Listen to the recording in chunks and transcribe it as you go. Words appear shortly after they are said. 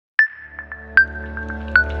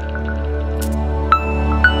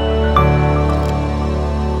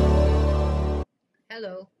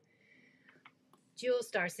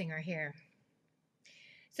Starsinger here.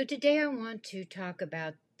 So today I want to talk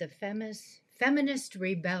about the feminist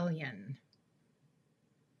rebellion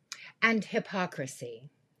and hypocrisy.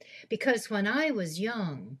 Because when I was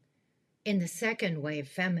young, in the second wave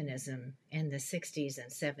feminism in the 60s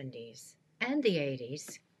and 70s and the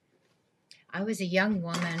 80s, I was a young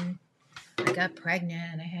woman. I got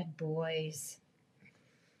pregnant, I had boys,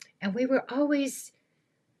 and we were always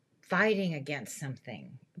fighting against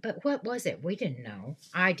something. But what was it? We didn't know.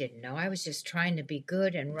 I didn't know. I was just trying to be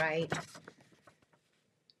good and right.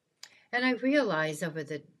 And I realized over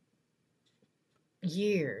the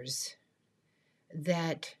years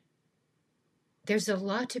that there's a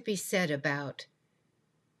lot to be said about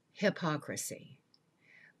hypocrisy.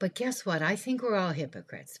 But guess what? I think we're all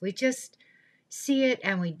hypocrites. We just see it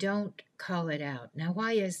and we don't call it out. Now,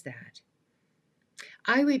 why is that?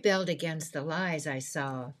 I rebelled against the lies I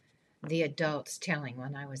saw the adults telling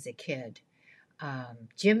when I was a kid.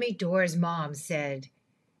 Jimmy Dore's mom said,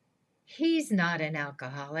 he's not an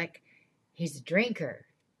alcoholic, he's a drinker.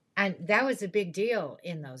 And that was a big deal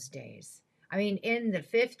in those days. I mean, in the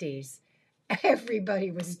 50s, everybody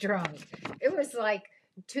was drunk. It was like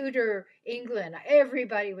Tudor England.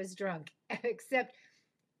 Everybody was drunk, except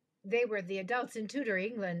they were the adults in Tudor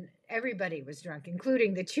England. Everybody was drunk,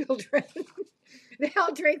 including the children. They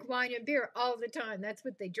all drank wine and beer all the time. That's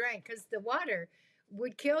what they drank because the water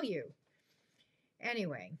would kill you.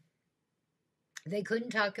 Anyway, they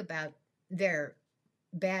couldn't talk about their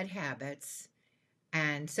bad habits.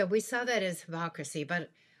 And so we saw that as hypocrisy, but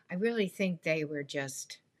I really think they were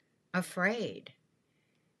just afraid.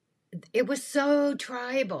 It was so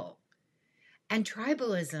tribal. And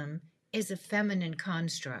tribalism is a feminine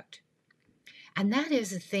construct. And that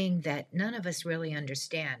is a thing that none of us really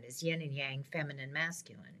understand, is yin and yang, feminine,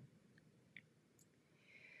 masculine.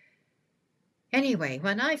 Anyway,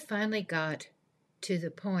 when I finally got to the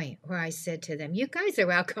point where I said to them, you guys are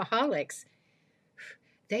alcoholics,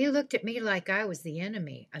 they looked at me like I was the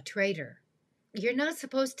enemy, a traitor. You're not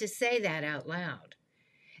supposed to say that out loud.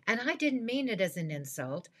 And I didn't mean it as an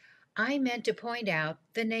insult. I meant to point out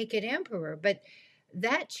the naked emperor, but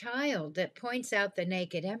that child that points out the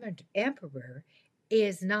naked emperor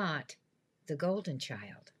is not the golden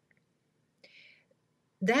child.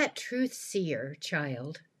 That truth seer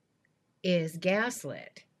child is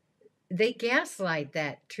gaslit. They gaslight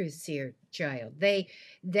that truth seer child.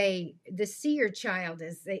 The seer child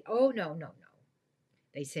is no.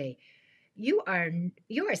 They say, you are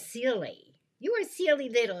silly. You are silly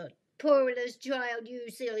little poorless child, you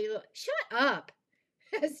silly little. Shut up.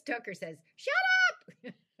 As Tucker says, shut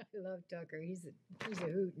up. I love Tucker. He's a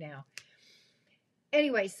hoot now.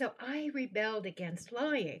 Anyway, so I rebelled against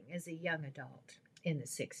lying as a young adult in the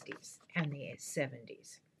 60s and the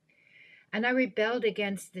 70s. And I rebelled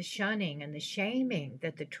against the shunning and the shaming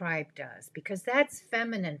that the tribe does, because that's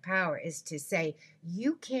feminine power, is to say,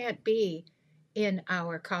 you can't be in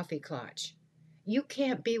our coffee clutch. You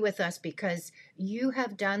can't be with us because you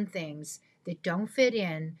have done things that don't fit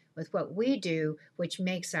in with what we do, which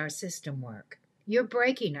makes our system work. You're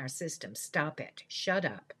breaking our system. Stop it. Shut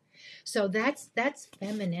up. So that's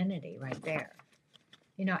femininity right there.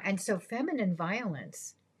 And so feminine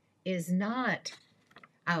violence is not,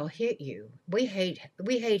 I'll hit you. We hate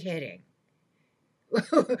hitting.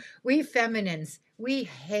 We feminines, we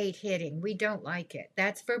hate hitting. We don't like it.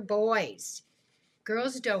 That's for boys.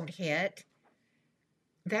 Girls don't hit.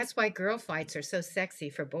 That's why girl fights are so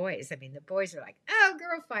sexy for boys. I mean, the boys are like, oh,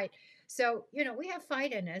 girl fight. So, we have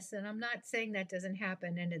fight in us, and I'm not saying that doesn't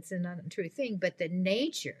happen and it's an untrue thing, but the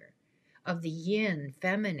nature of the yin,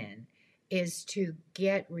 feminine, is to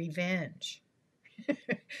get revenge.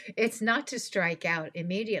 It's not to strike out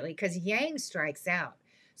immediately, because yang strikes out.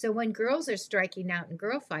 So when girls are striking out in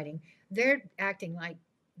girl fighting, they're acting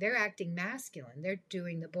masculine. They're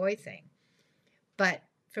doing the boy thing. But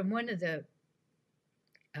from one of the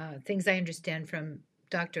things I understand from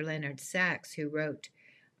Dr. Leonard Sachs, who wrote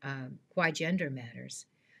Why Gender Matters,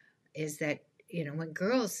 is that, when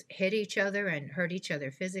girls hit each other and hurt each other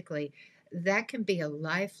physically, that can be a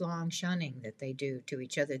lifelong shunning that they do to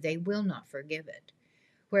each other. They will not forgive it.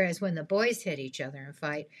 Whereas when the boys hit each other and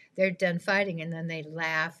fight, they're done fighting and then they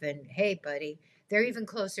laugh and, hey, buddy, they're even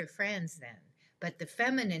closer friends then. But the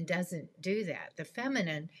feminine doesn't do that. The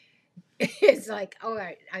feminine is like, all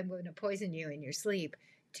right, I'm going to poison you in your sleep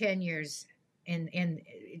 10 years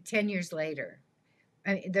 10 years later.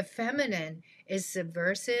 I mean, the feminine is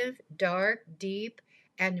subversive, dark, deep,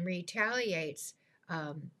 and retaliates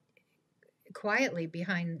quietly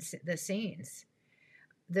behind the scenes.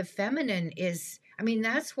 The feminine is,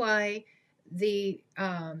 that's why the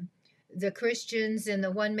Christians and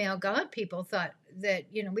the one male God people thought that,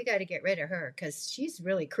 you know, we got to get rid of her because she's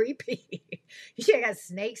really creepy. She got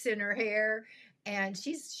snakes in her hair, and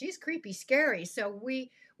she's creepy, scary. So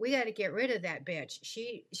we got to get rid of that bitch.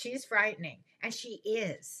 She's frightening, and she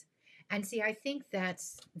is. And see, I think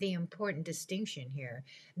that's the important distinction here,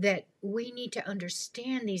 that we need to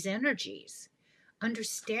understand these energies,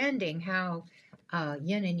 understanding how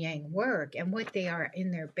yin and yang work and what they are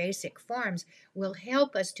in their basic forms will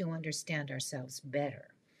help us to understand ourselves better.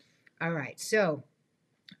 All right, so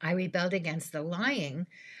I rebelled against the lying,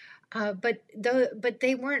 but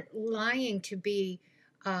they weren't lying to be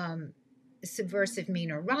subversive,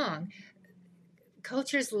 mean, or wrong.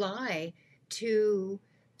 Cultures lie to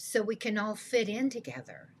so we can all fit in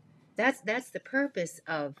together. That's the purpose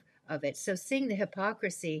of it. So seeing the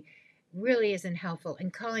hypocrisy really isn't helpful,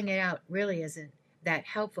 and calling it out really isn't that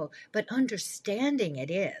helpful, but understanding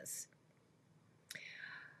it is.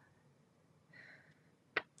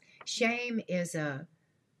 Shame is a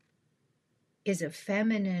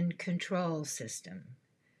feminine control system.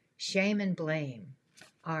 Shame and blame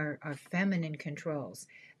are feminine controls.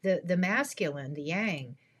 The masculine, the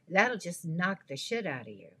yang, that'll just knock the shit out of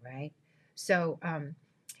you, right? So,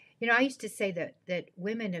 you know, I used to say that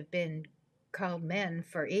women have been called men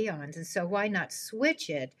for eons, and so why not switch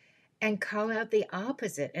it and call out the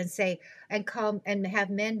opposite and say and have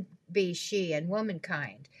men be she and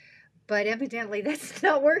womankind? But evidently that's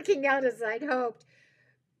not working out as I'd hoped,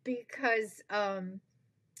 because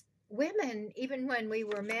women, even when we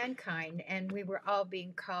were mankind and we were all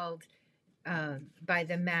being called by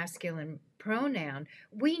the masculine pronoun,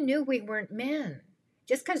 we knew we weren't men.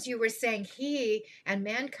 Just because you were saying he and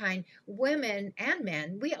mankind, women and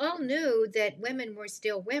men, we all knew that women were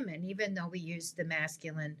still women, even though we used the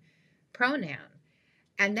masculine pronoun.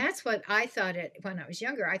 And that's what I thought when I was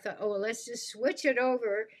younger. I thought, oh, well, let's just switch it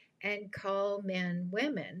over and call men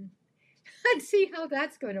women and see how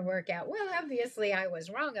that's going to work out. Well, obviously, I was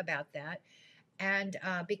wrong about that. And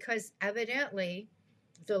because evidently,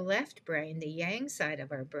 the left brain, the yang side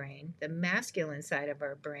of our brain, the masculine side of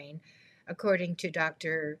our brain, according to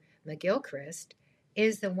Dr. McGilchrist,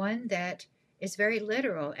 is the one that is very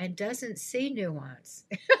literal and doesn't see nuance.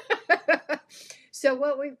 So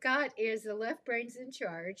what we've got is the left brain's in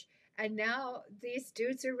charge, and now these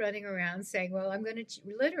dudes are running around saying, well, I'm going to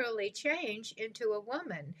literally change into a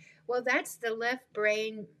woman. Well, that's the left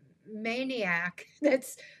brain maniac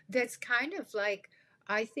that's kind of like,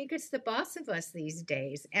 I think it's the boss of us these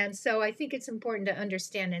days. And so I think it's important to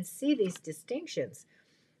understand and see these distinctions.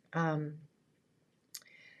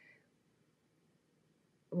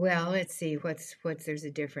 Well, let's see what's there's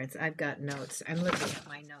a difference. I've got notes. I'm looking at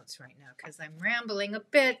my notes right now because I'm rambling a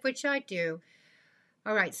bit, which I do.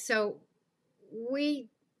 All right, so we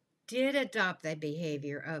did adopt that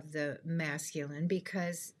behavior of the masculine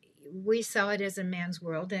because we saw it as a man's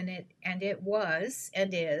world, and it was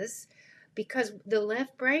and is, because the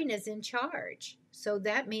left brain is in charge. So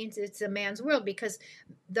that means it's a man's world, because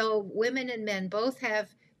though women and men both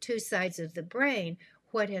have two sides of the brain,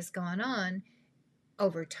 what has gone on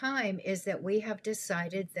over time is that we have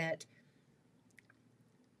decided that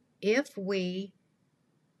if we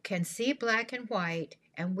can see black and white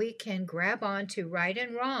and we can grab on to right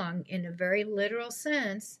and wrong in a very literal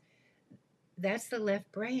sense, that's the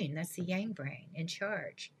left brain, that's the yang brain in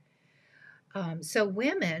charge. So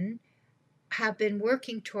women have been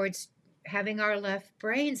working towards having our left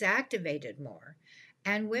brains activated more.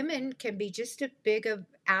 And women can be just as big of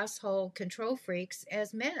asshole control freaks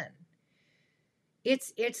as men.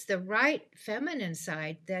 It's the right feminine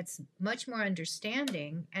side that's much more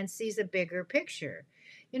understanding and sees a bigger picture.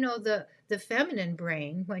 You know, the feminine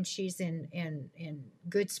brain, when she's in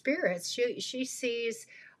good spirits, she sees,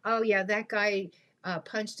 oh yeah, that guy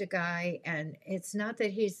punched a guy, and it's not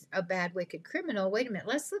that he's a bad, wicked criminal. Wait a minute,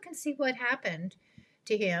 let's look and see what happened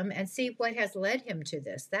to him and see what has led him to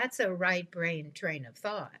this. That's a right brain train of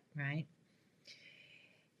thought, right?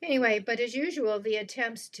 Anyway, but as usual, the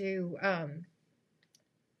attempts to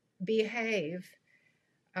behave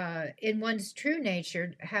in one's true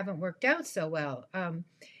nature haven't worked out so well.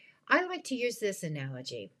 I like to use this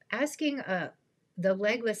analogy. Asking the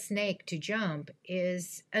legless snake to jump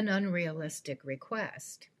is an unrealistic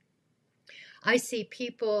request. I see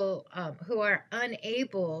people who are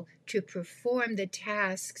unable to perform the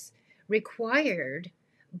tasks required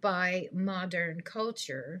by modern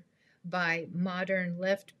culture, by modern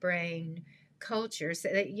left brain culture. So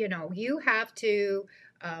that, you know, you have to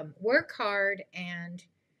work hard, and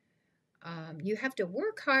you have to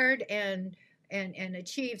work hard and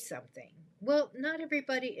achieve something. Well, not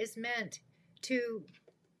everybody is meant to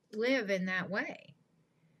live in that way.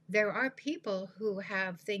 There are people who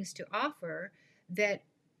have things to offer that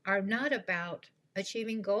are not about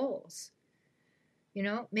achieving goals. You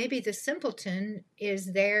know, maybe the simpleton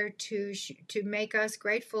is there to make us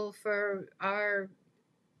grateful for our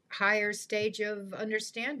higher stage of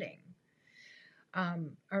understanding.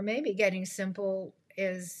 Or maybe getting simple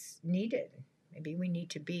is needed. Maybe we need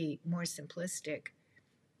to be more simplistic.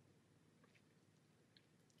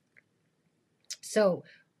 So,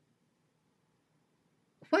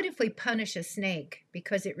 what if we punish a snake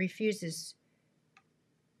because it refuses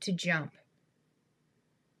to jump?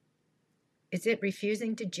 Is it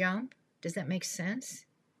refusing to jump? Does that make sense?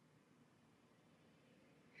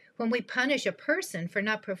 When we punish a person for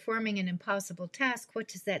not performing an impossible task, what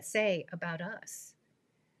does that say about us?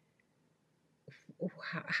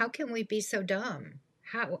 How can we be so dumb?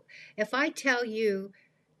 How, if I tell you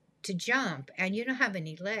to jump and you don't have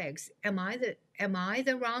any legs, am I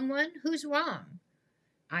the wrong one? Who's wrong?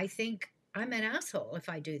 I think I'm an asshole if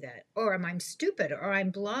I do that, or I'm stupid, or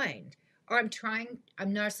I'm blind, or I'm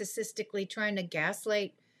narcissistically trying to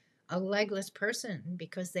gaslight a legless person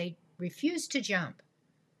because they refuse to jump.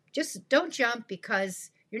 Just don't jump,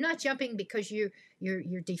 because you're not jumping because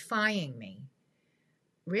you're defying me.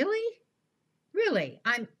 Really? Really?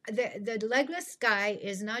 I'm the legless guy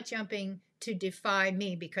is not jumping to defy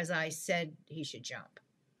me because I said he should jump.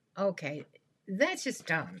 Okay, that's just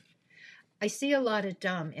dumb. I see a lot of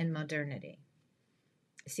dumb in modernity.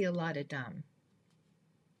 I see a lot of dumb.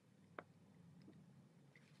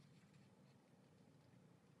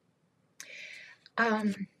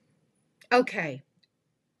 Okay.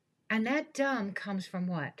 And that dumb comes from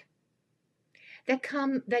what?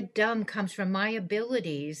 That dumb comes from my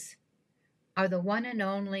abilities are the one and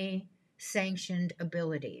only sanctioned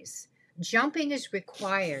abilities. Jumping is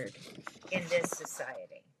required in this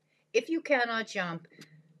society. If you cannot jump,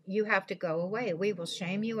 you have to go away. We will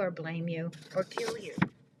shame you or blame you or kill you.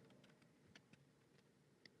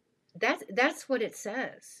 That's what it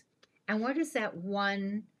says. And what is that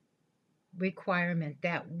one requirement,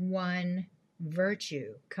 that one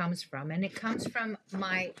virtue comes from? And it comes from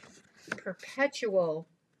my perpetual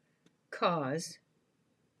cause,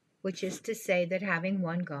 which is to say that having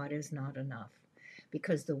one God is not enough.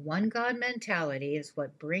 Because the one God mentality is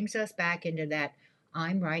what brings us back into that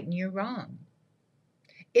I'm right and you're wrong.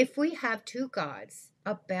 If we have two gods,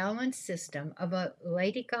 a balanced system of a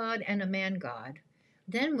lady god and a man god,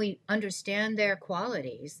 then we understand their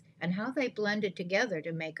qualities and how they blended together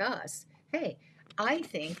to make us. Hey, I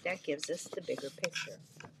think that gives us the bigger picture.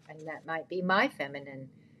 And that might be my feminine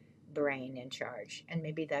brain in charge. And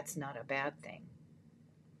maybe that's not a bad thing.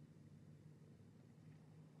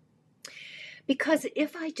 Because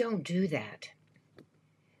if I don't do that,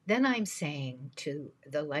 then I'm saying to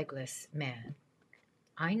the legless man,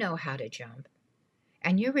 I know how to jump,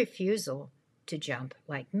 and your refusal to jump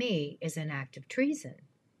like me is an act of treason.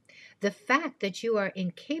 The fact that you are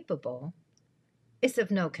incapable is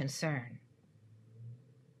of no concern.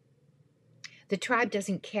 The tribe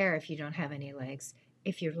doesn't care if you don't have any legs.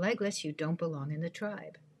 If you're legless, you don't belong in the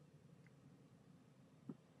tribe.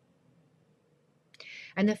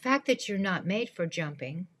 And the fact that you're not made for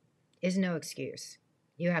jumping is no excuse.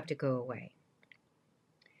 You have to go away.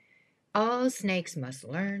 All snakes must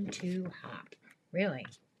learn to hop. Really?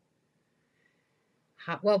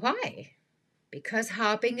 Well, why? Because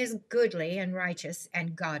hopping is goodly and righteous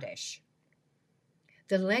and goddish.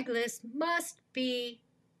 The legless must be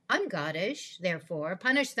ungodish, therefore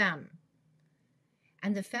punish them.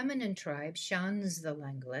 And the feminine tribe shuns the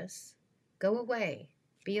legless. Go away.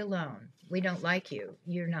 Be alone. We don't like you.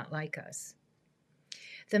 You're not like us.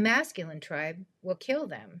 The masculine tribe will kill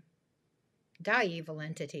them. Die, evil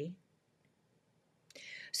entity.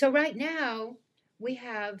 So right now, we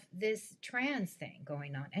have this trans thing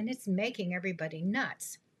going on, and it's making everybody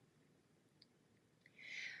nuts.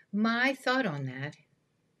 My thought on that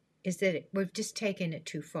is that we've just taken it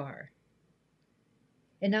too far.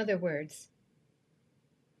 In other words,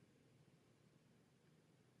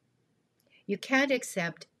 you can't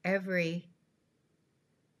accept every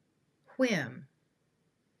whim.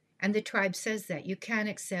 And the tribe says that you can't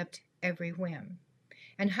accept every whim.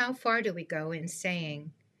 And how far do we go in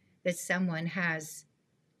saying that someone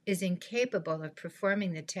is incapable of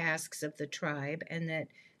performing the tasks of the tribe and that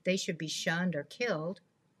they should be shunned or killed?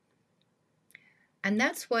 And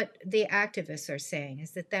that's what the activists are saying,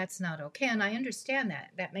 is that that's not okay. And I understand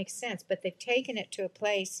that. That makes sense. But they've taken it to a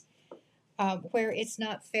place where it's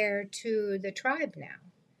not fair to the tribe now,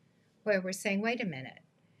 where we're saying, wait a minute,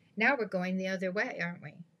 now we're going the other way, aren't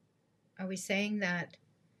we? Are we saying that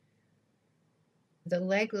the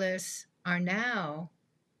legless are now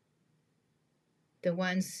the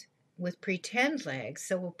ones with pretend legs.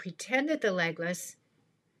 So we'll pretend that the legless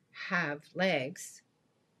have legs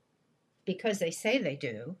because they say they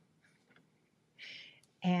do.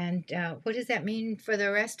 And what does that mean for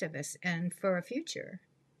the rest of us and for our future?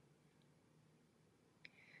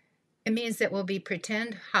 It means that we'll be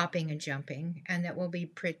pretend hopping and jumping, and that we'll be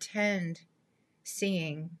pretend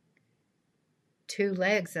seeing two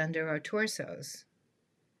legs under our torsos.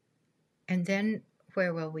 And then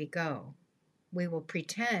where will we go? We will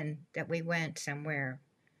pretend that we went somewhere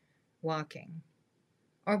walking,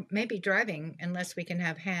 or maybe driving, unless we can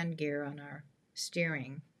have hand gear on our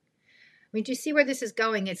steering. I mean, do you see where this is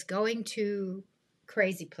going? It's going to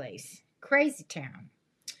crazy place, crazy town.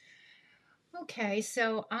 Okay,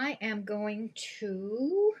 so I am going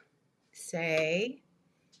to say,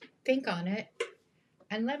 think on it,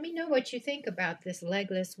 and let me know what you think about this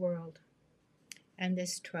legless world and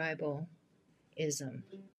this tribalism.